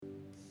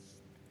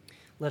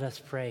Let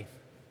us pray.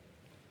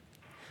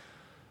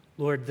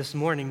 Lord, this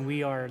morning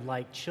we are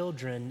like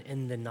children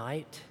in the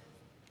night.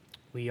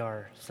 We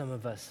are, some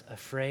of us,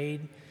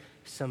 afraid,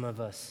 some of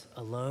us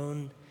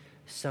alone,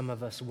 some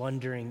of us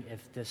wondering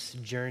if this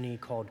journey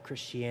called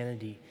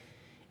Christianity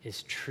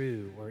is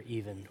true or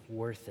even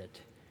worth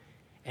it.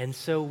 And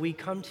so we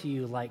come to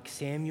you like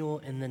Samuel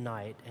in the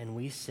night, and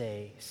we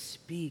say,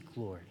 "Speak,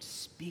 Lord,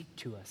 speak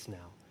to us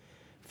now,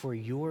 for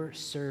your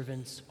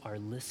servants are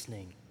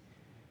listening."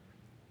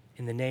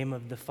 In the name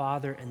of the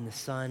Father, and the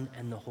Son,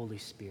 and the Holy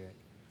Spirit.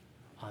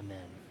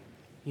 Amen.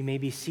 You may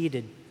be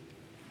seated.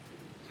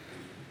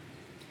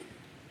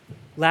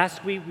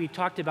 Last week we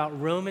talked about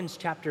Romans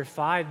chapter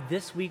 5.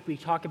 This week we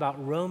talk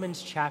about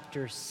Romans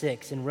chapter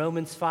 6. In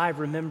Romans 5,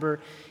 remember,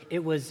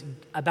 it was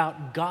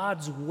about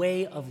God's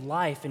way of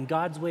life. And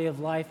God's way of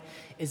life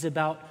is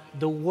about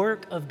the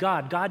work of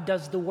God. God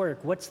does the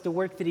work. What's the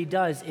work that he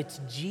does? It's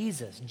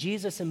Jesus.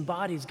 Jesus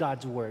embodies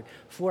God's work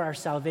for our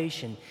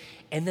salvation.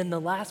 And then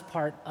the last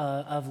part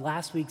of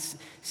last week's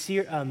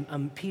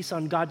piece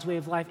on God's way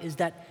of life is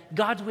that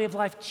God's way of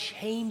life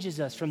changes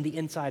us from the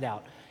inside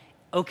out.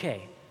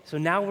 Okay, so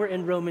now we're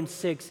in Romans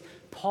 6.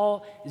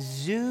 Paul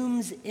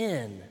zooms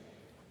in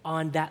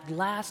on that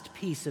last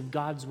piece of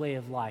God's way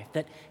of life,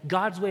 that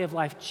God's way of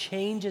life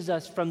changes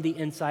us from the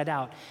inside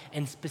out.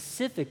 And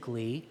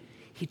specifically,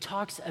 he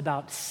talks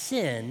about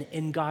sin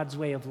in God's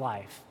way of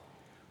life.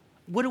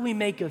 What do we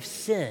make of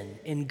sin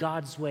in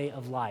God's way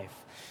of life?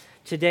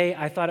 Today,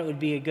 I thought it would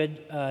be a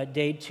good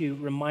day to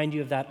remind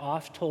you of that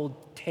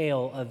oft-told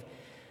tale of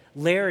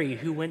Larry,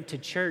 who went to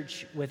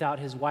church without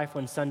his wife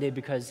one Sunday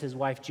because his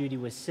wife Judy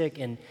was sick.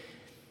 And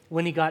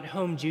when he got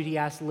home, Judy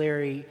asked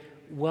Larry,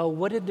 "Well,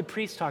 what did the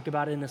priest talk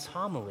about in this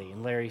homily?"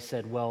 And Larry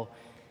said, "Well,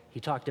 he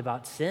talked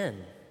about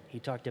sin. He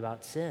talked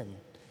about sin."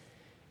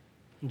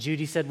 And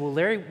Judy said, "Well,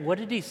 Larry, what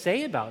did he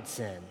say about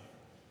sin?"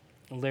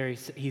 And Larry,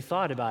 he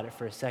thought about it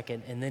for a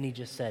second, and then he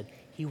just said,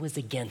 "He was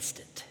against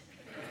it."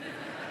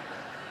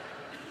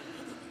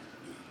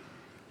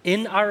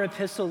 In our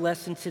epistle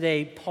lesson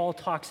today, Paul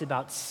talks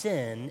about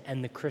sin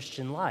and the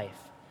Christian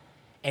life,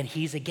 and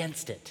he's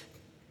against it.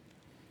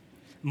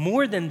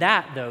 More than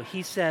that, though,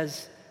 he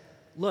says,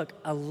 look,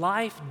 a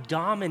life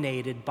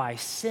dominated by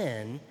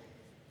sin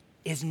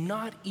is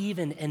not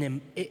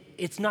even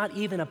it's not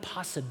even a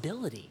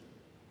possibility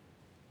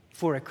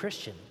for a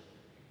Christian.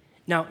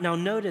 Now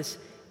notice,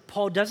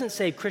 Paul doesn't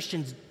say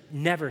Christians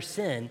never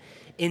sin.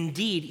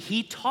 Indeed,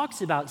 he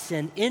talks about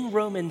sin in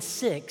Romans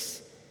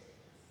 6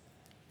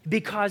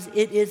 because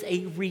it is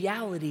a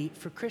reality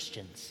for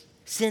Christians.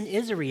 Sin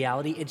is a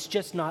reality, it's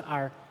just not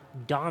our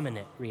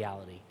dominant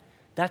reality.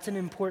 That's an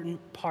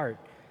important part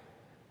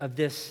of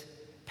this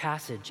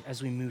passage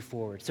as we move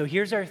forward. So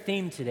here's our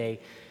theme today: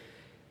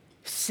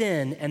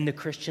 sin and the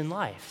Christian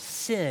life.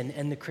 Sin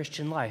and the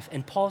Christian life.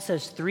 And Paul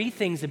says three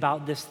things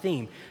about this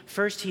theme.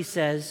 First, he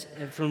says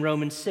from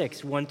Romans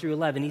 6, 1 through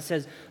 11, he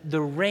says, the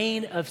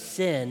reign of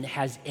sin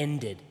has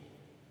ended.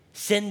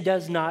 Sin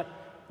does not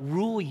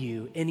rule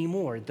you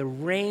anymore. The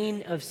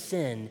reign of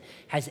sin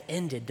has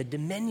ended. The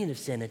dominion of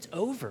sin, it's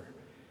over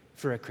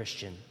for a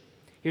Christian.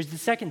 Here's the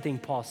second thing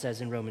Paul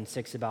says in Romans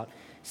 6 about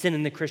sin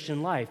in the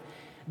Christian life.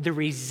 The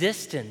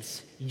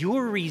resistance,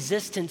 your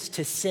resistance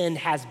to sin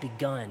has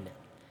begun.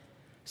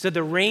 So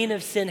the reign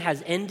of sin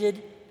has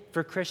ended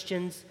for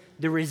Christians.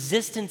 The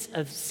resistance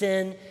of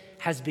sin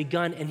has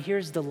begun. And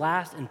here's the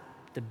last and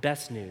the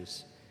best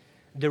news.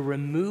 The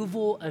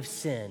removal of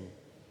sin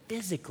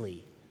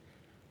physically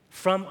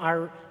from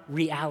our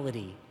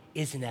reality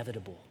is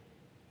inevitable.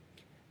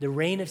 The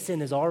reign of sin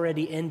has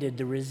already ended,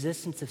 the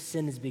resistance of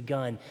sin has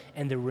begun,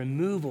 and the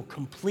removal,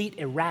 complete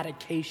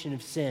eradication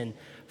of sin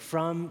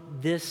from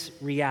this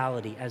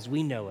reality as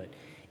we know it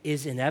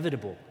is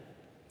inevitable.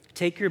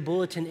 Take your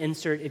bulletin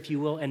insert, if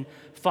you will, and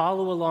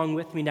follow along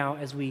with me now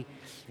as we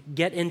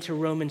get into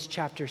Romans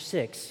chapter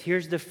 6.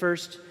 Here's the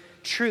first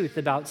truth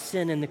about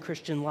sin in the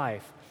Christian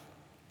life.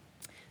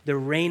 The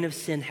reign of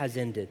sin has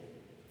ended.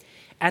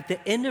 At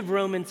the end of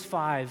Romans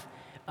 5,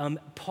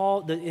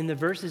 Paul, in the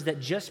verses that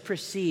just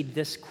precede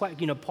this,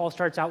 Paul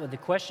starts out with the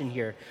question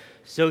here,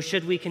 so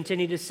should we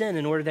continue to sin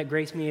in order that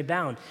grace may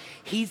abound?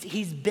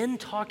 He's been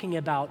talking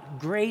about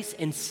grace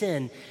and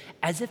sin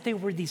as if they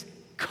were these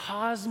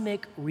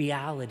cosmic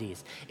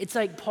realities. It's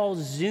like Paul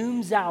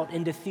zooms out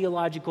into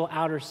theological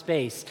outer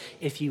space,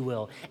 if you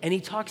will, and he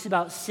talks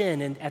about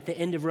sin and at the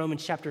end of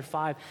Romans chapter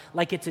 5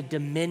 like it's a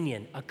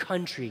dominion, a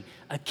country,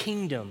 a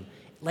kingdom,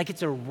 like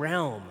it's a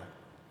realm.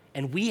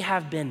 And we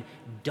have been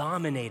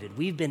dominated.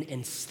 We've been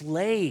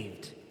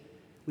enslaved.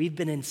 We've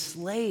been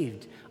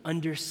enslaved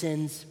under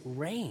sin's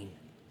reign.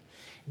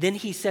 Then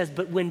he says,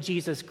 but when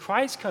Jesus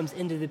Christ comes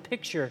into the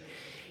picture,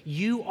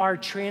 you are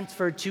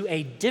transferred to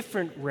a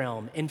different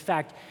realm. In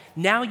fact,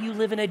 now you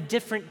live in a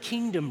different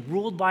kingdom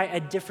ruled by a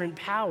different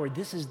power.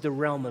 This is the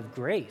realm of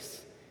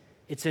grace.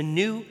 It's a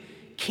new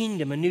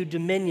kingdom, a new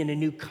dominion, a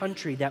new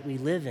country that we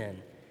live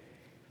in.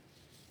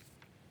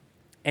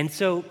 And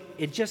so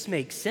it just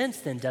makes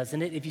sense then,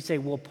 doesn't it? If you say,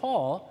 well,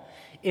 Paul,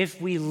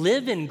 If we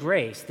live in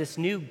grace, this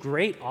new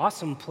great,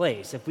 awesome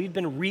place, if we've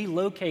been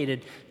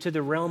relocated to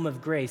the realm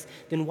of grace,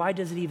 then why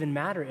does it even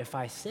matter if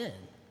I sin?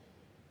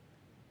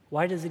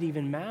 Why does it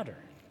even matter?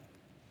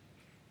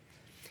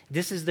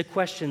 This is the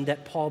question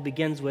that Paul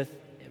begins with,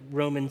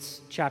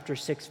 Romans chapter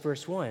 6,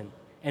 verse 1.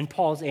 And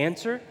Paul's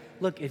answer,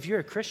 look, if you're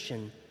a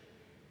Christian,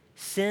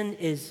 sin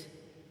is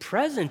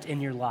present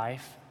in your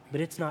life,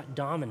 but it's not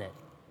dominant.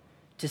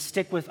 To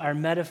stick with our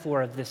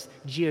metaphor of this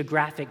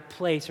geographic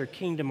place or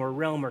kingdom or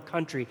realm or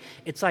country,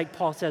 it's like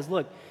Paul says,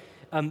 look,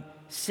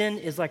 sin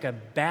is like a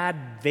bad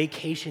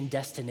vacation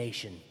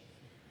destination.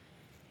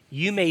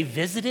 You may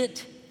visit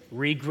it,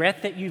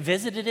 regret that you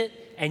visited it,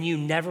 and you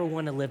never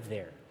want to live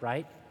there,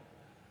 right?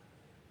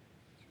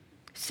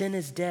 Sin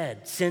is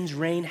dead. Sin's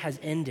reign has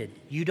ended.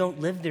 You don't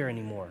live there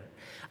anymore.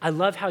 I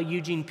love how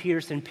Eugene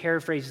Peterson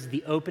paraphrases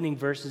the opening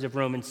verses of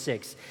Romans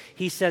 6.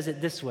 He says it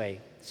this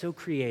way, so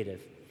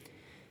creative.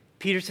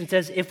 Peterson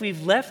says, if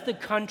we've left the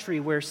country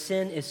where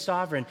sin is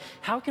sovereign,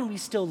 how can we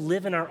still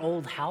live in our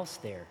old house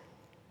there?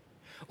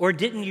 Or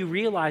didn't you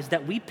realize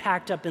that we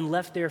packed up and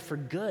left there for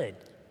good?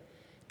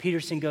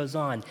 Peterson goes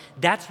on,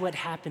 that's what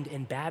happened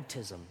in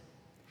baptism.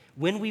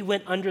 When we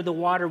went under the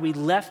water, we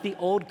left the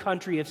old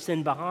country of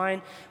sin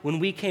behind. When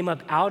we came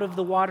up out of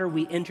the water,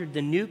 we entered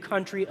the new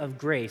country of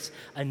grace,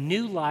 a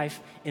new life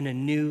in a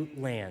new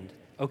land.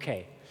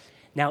 Okay,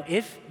 now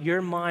if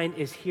your mind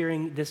is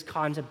hearing this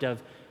concept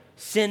of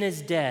sin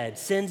is dead,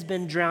 sin's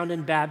been drowned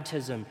in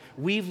baptism,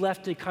 we've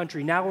left the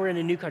country, now we're in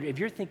a new country. If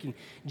you're thinking,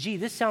 gee,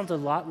 this sounds a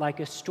lot like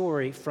a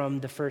story from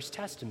the First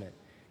Testament,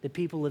 the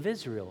people of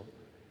Israel,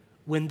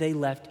 when they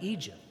left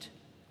Egypt.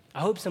 I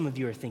hope some of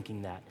you are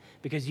thinking that,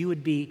 because you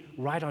would be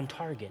right on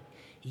target.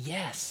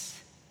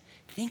 Yes,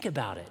 think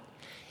about it.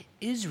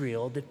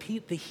 Israel,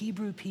 the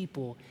Hebrew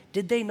people,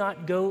 did they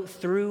not go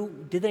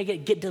through, did they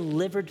get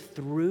delivered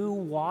through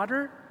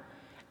water?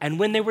 And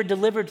when they were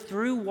delivered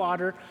through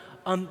water,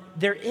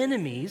 their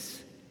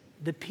enemies,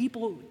 the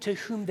people to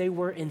whom they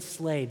were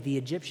enslaved, the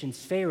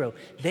Egyptians, Pharaoh,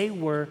 they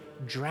were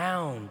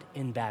drowned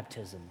in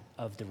baptism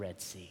of the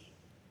Red Sea.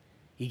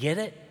 You get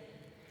it?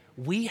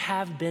 We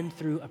have been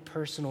through a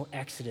personal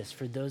exodus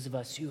for those of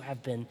us who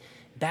have been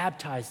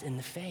baptized in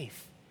the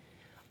faith.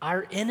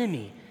 Our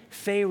enemy,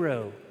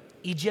 Pharaoh,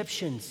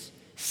 Egyptians,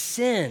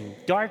 sin,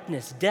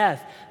 darkness,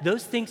 death,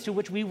 those things to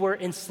which we were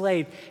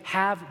enslaved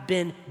have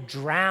been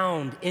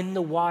drowned in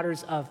the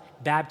waters of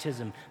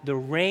baptism. The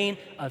reign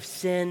of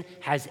sin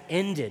has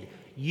ended.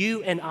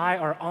 You and I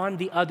are on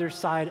the other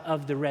side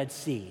of the Red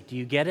Sea. Do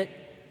you get it?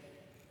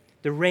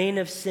 The reign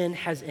of sin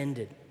has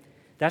ended.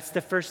 That's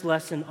the first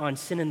lesson on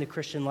sin in the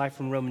Christian life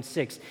from Romans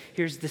 6.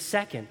 Here's the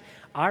second.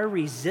 Our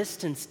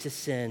resistance to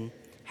sin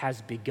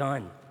has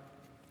begun.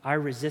 Our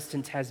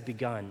resistance has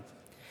begun.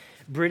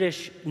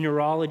 British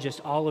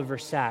neurologist Oliver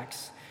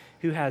Sacks,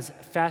 who has a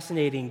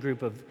fascinating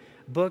group of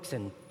books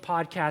and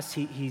podcasts.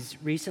 He's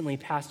recently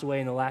passed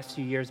away in the last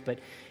few years, but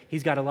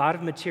he's got a lot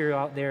of material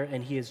out there,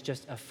 and he is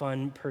just a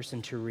fun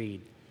person to read.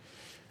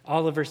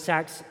 Oliver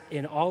Sacks,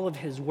 in all of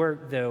his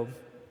work, though,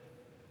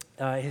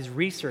 his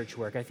research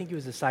work, I think he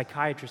was a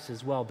psychiatrist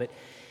as well, but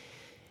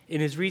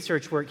in his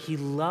research work, he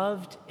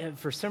loved,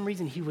 for some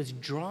reason, he was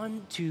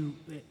drawn to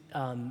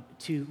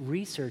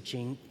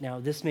researching. Now,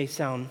 this may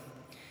sound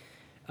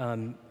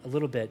a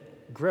little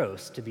bit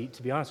gross, to be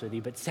honest with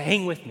you, but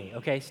hang with me,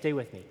 okay? Stay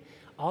with me.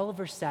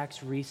 Oliver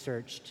Sacks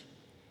researched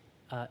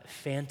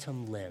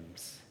phantom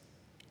limbs,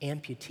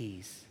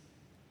 amputees.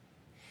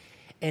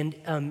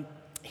 And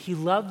he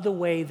loved the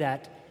way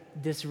that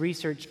this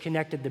research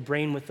connected the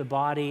brain with the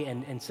body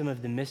and some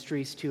of the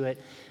mysteries to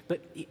it.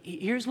 But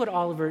here's what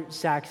Oliver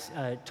Sacks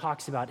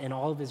talks about in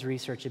all of his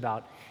research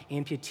about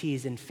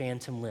amputees and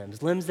phantom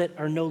limbs that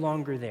are no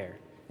longer there.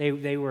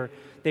 They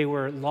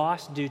were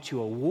lost due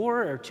to a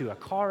war or to a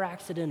car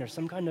accident or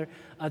some kind of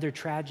other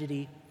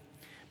tragedy.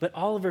 But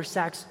Oliver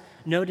Sacks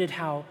noted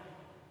how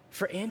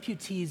for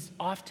amputees,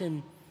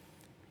 often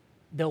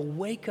they'll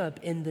wake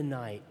up in the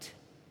night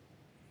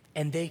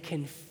and they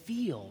can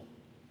feel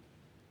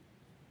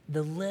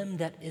the limb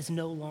that is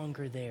no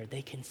longer there.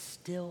 They can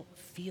still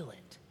feel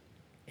it.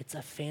 It's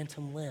a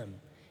phantom limb.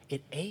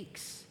 It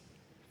aches.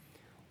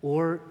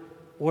 Or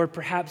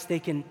perhaps they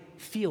can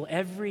feel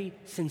every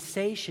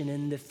sensation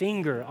in the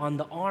finger on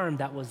the arm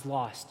that was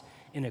lost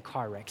in a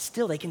car wreck.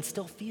 Still, they can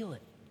still feel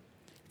it.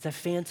 It's a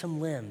phantom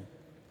limb.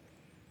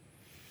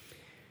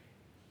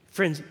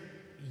 Friends,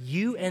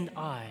 you and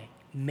I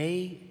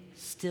may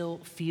still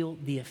feel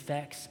the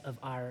effects of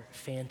our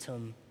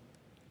phantom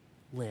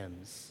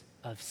limbs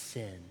of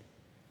sin,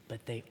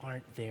 but they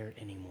aren't there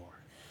anymore.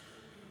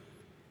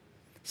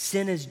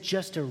 Sin is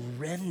just a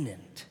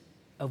remnant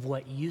of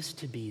what used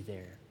to be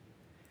there.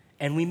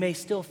 And we may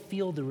still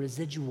feel the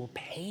residual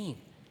pain,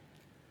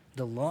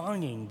 the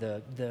longing,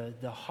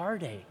 the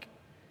heartache,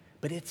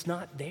 but it's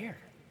not there.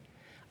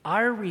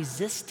 Our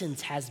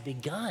resistance has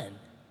begun.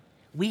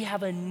 We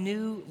have a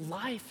new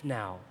life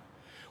now.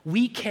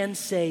 We can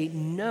say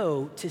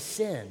no to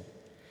sin,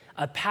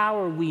 a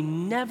power we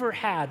never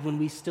had when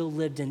we still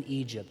lived in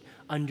Egypt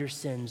under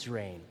sin's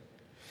reign.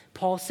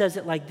 Paul says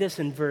it like this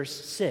in verse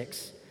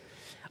 6.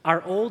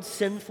 Our old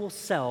sinful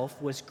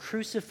self was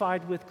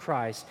crucified with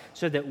Christ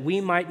so that we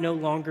might no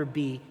longer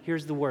be,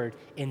 here's the word,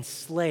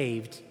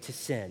 enslaved to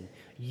sin.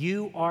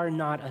 You are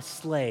not a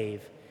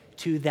slave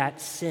to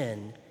that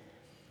sin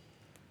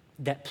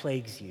that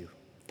plagues you.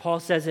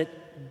 Paul says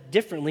it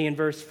differently in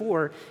verse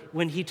 4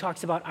 when he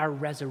talks about our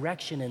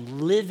resurrection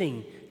and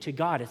living to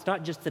God. It's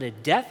not just that a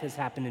death has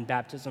happened in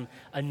baptism,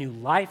 a new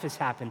life has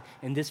happened,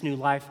 and this new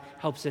life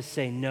helps us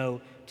say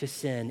no to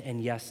sin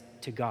and yes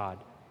to God.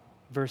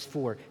 Verse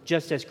 4,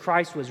 just as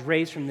Christ was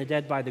raised from the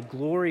dead by the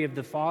glory of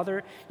the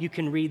Father, you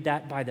can read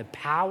that by the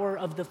power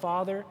of the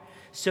Father,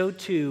 so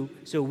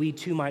we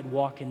too might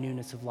walk in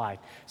newness of life.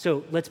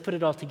 So let's put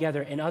it all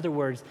together. In other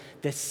words,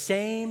 the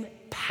same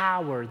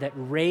power that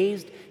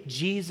raised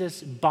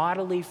Jesus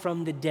bodily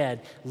from the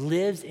dead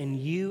lives in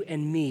you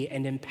and me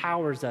and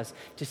empowers us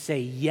to say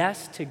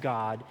yes to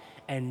God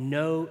and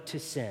no to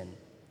sin.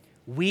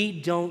 We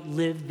don't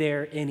live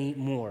there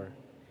anymore,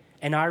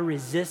 and our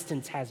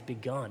resistance has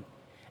begun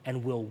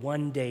and will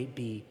one day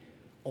be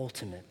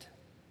ultimate.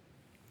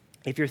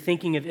 If you're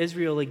thinking of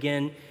Israel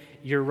again,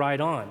 you're right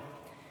on.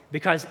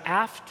 Because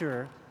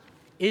after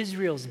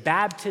Israel's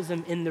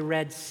baptism in the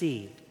Red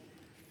Sea,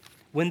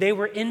 when they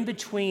were in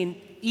between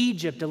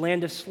Egypt, a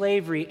land of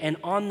slavery, and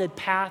on the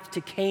path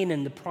to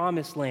Canaan, the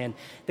promised land,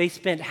 they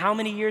spent how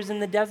many years in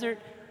the desert?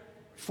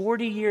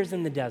 40 years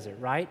in the desert,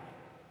 right?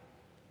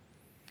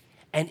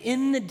 And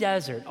in the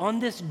desert, on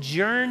this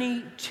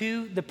journey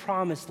to the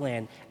promised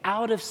land,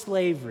 out of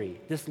slavery,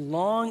 this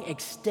long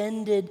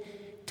extended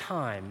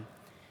time,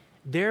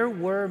 there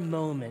were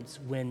moments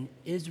when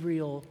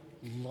Israel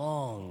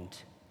longed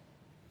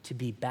to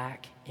be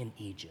back in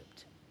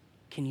Egypt.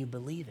 Can you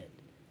believe it?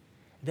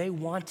 They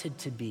wanted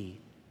to be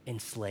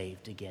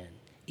enslaved again.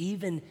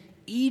 Even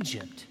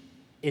Egypt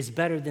is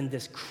better than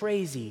this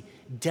crazy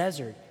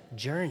desert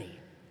journey.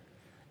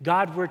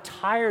 God, we're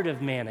tired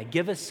of manna.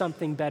 Give us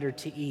something better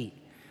to eat.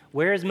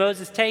 Where is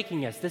Moses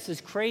taking us? This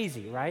is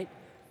crazy, right?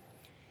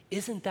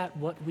 Isn't that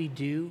what we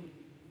do?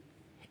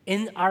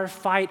 In our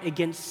fight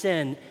against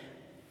sin,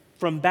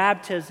 from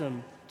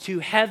baptism to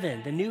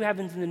heaven, the new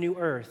heavens and the new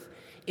earth,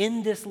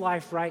 in this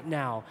life right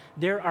now,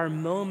 there are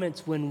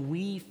moments when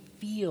we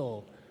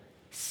feel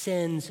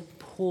sin's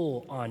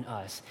pull on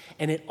us,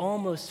 and it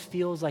almost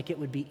feels like it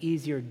would be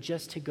easier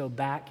just to go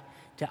back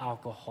to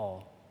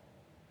alcohol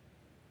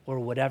or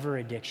whatever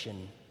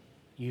addiction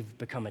you've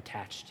become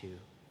attached to.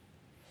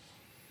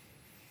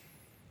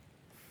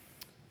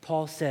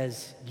 Paul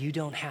says, you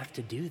don't have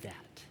to do that.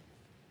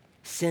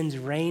 Sin's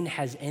reign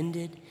has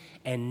ended,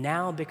 and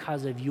now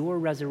because of your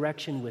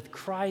resurrection with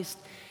Christ,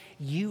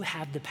 you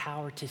have the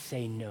power to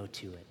say no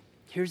to it.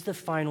 Here's the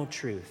final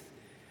truth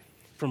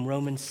from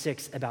Romans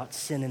 6 about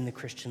sin in the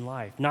Christian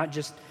life. Not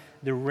just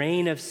the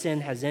reign of sin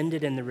has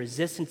ended and the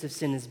resistance of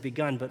sin has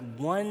begun, but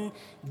one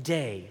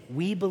day,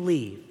 we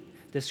believe,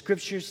 the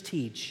scriptures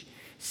teach,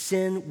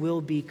 sin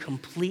will be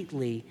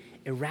completely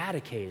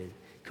eradicated,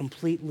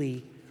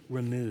 completely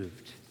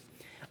removed.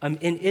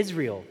 In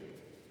Israel,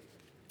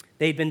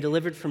 they'd been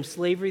delivered from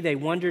slavery. They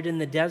wandered in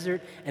the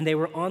desert, and they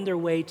were on their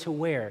way to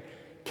where?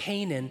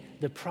 Canaan,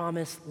 the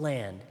promised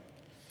land.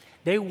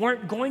 They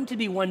weren't going to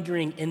be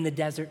wandering in the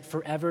desert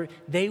forever.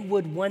 They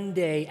would one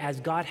day, as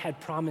God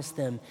had promised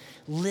them,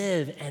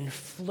 live and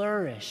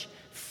flourish,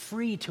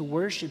 free to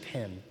worship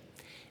him.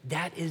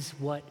 That is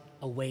what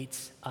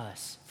awaits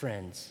us,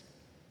 friends.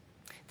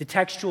 The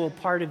textual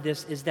part of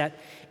this is that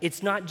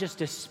it's not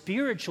just a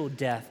spiritual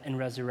death and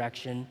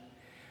resurrection,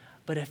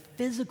 but a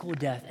physical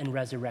death and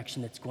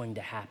resurrection that's going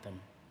to happen.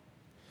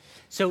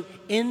 So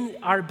in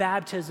our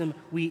baptism,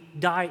 we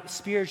die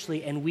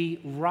spiritually and we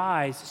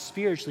rise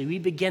spiritually. We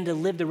begin to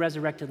live the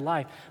resurrected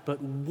life.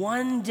 But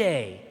one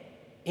day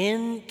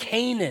in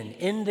Canaan,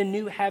 in the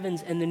new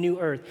heavens and the new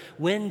earth,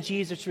 when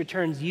Jesus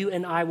returns, you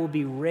and I will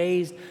be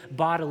raised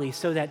bodily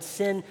so that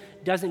sin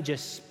doesn't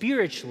just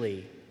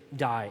spiritually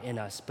die in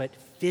us, but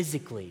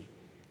physically.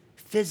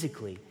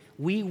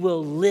 We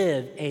will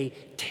live a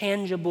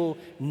tangible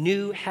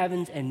new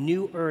heavens and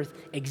new earth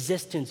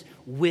existence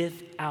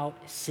without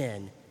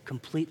sin,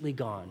 completely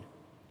gone.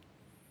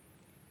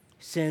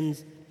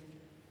 Sin's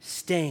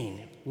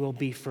stain will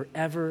be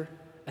forever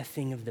a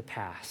thing of the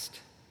past.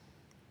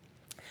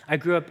 I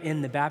grew up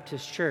in the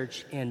Baptist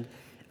church, and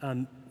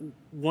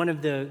one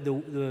of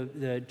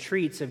the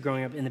treats of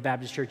growing up in the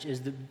Baptist church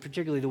is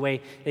particularly the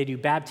way they do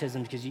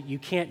baptism, because you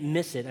can't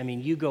miss it. I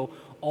mean, you go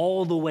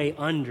all the way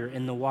under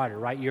in the water,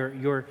 right?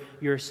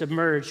 You're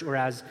submerged, or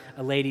as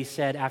a lady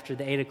said after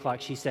the 8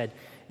 o'clock, she said,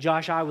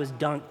 "Josh, I was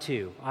dunked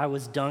too. I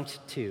was dunked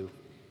too."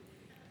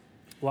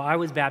 Well, I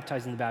was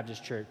baptized in the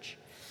Baptist church,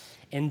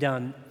 and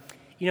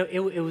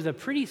it was a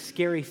pretty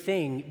scary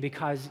thing,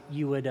 because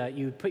you would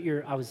put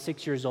I was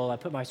 6 years old. I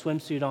put my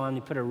swimsuit on.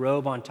 You put a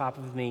robe on top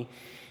of me,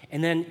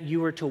 and then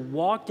you were to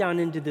walk down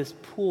into this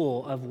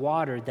pool of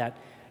water that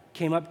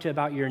came up to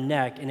about your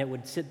neck, and it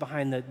would sit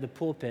behind the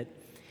pulpit.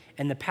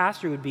 And the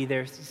pastor would be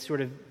there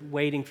sort of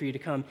waiting for you to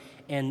come,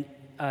 and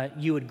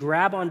you would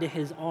grab onto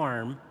his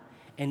arm,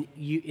 and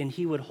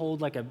he would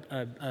hold like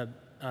a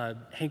a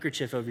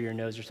handkerchief over your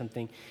nose or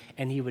something,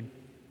 and he would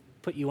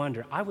put you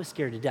under. I was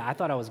scared to death. I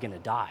thought I was going to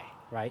die,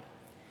 right?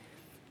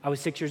 I was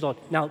 6 years old.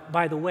 Now,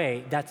 by the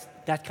way, that's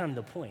kind of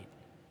the point,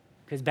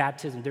 because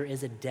baptism, there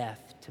is a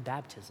death to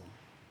baptism.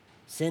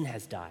 Sin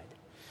has died.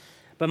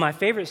 But my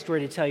favorite story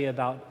to tell you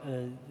about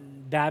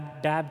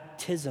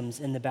baptisms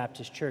in the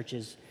Baptist church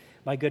is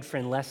my good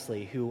friend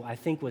Leslie, who I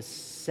think was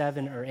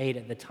 7 or 8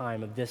 at the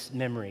time of this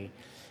memory,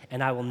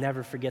 and I will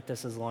never forget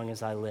this as long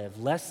as I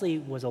live. Leslie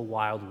was a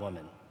wild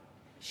woman.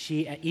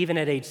 She, even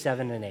at age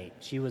 7 and 8,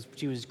 she was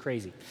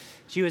crazy.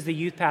 She was the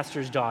youth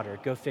pastor's daughter,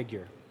 go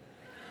figure.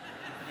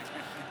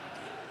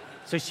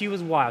 So she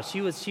was wild. She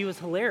was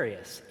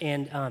hilarious,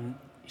 and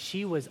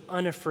she was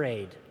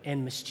unafraid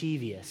and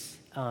mischievous.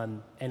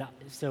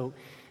 So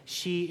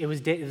it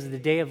was the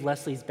day of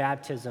Leslie's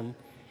baptism,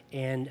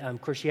 and of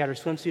course she had her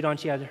swimsuit on,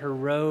 she had her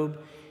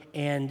robe,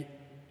 and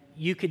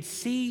you could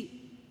see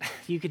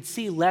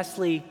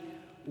Leslie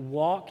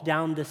walk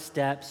down the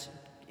steps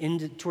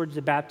towards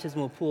the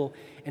baptismal pool,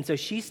 and so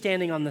she's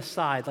standing on the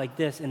side like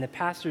this, and the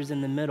pastor's in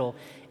the middle,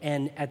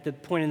 and at the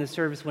point in the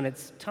service when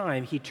it's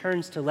time, he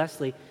turns to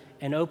Leslie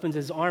and opens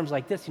his arms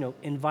like this,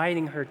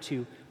 inviting her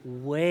to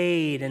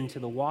wade into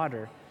the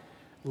water.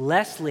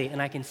 Leslie,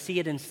 and I can see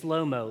it in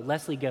slow-mo,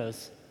 Leslie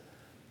goes,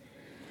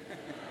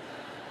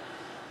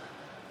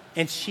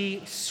 and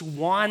she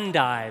swan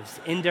dives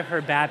into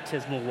her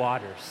baptismal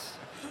waters.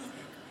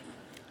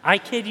 I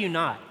kid you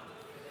not.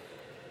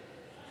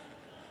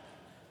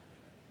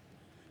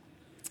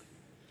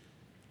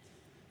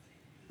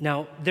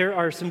 Now, there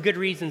are some good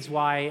reasons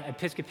why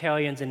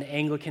Episcopalians and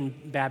Anglican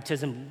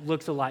baptism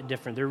looks a lot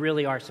different. There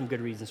really are some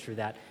good reasons for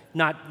that.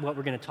 Not what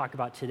we're going to talk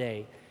about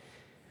today.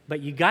 But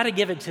you got to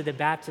give it to the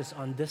Baptists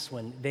on this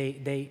one.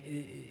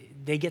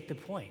 They get the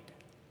point.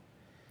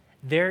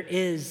 There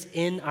is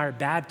in our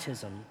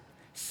baptism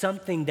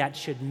something that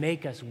should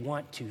make us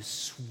want to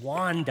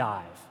swan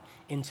dive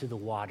into the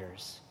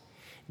waters.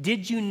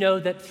 Did you know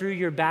that through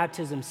your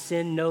baptism,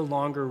 sin no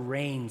longer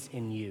reigns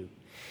in you?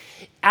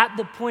 At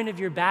the point of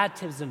your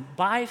baptism,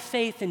 by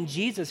faith in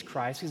Jesus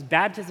Christ, because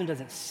baptism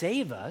doesn't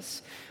save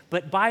us,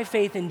 but by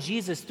faith in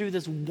Jesus, through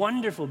this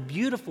wonderful,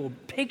 beautiful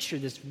picture,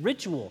 this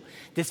ritual,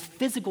 this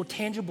physical,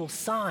 tangible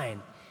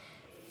sign,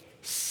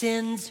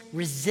 sin's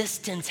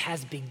resistance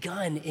has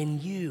begun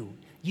in you.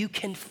 You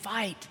can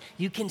fight.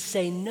 You can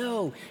say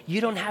no.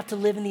 You don't have to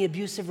live in the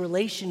abusive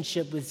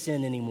relationship with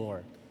sin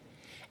anymore.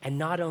 And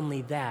not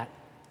only that,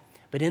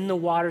 but in the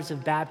waters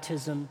of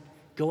baptism,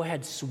 go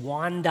ahead,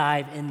 swan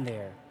dive in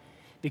there.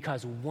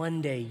 Because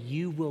one day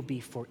you will be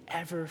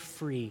forever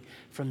free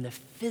from the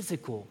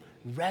physical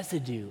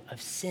residue of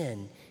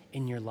sin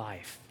in your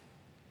life.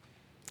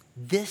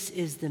 This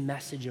is the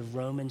message of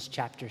Romans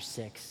chapter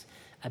 6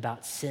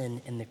 about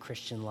sin in the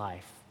Christian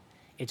life.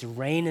 Its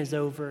reign is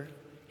over,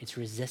 its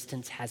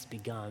resistance has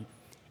begun,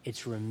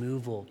 its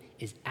removal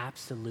is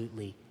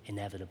absolutely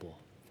inevitable.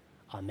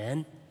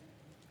 Amen?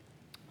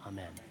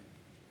 Amen.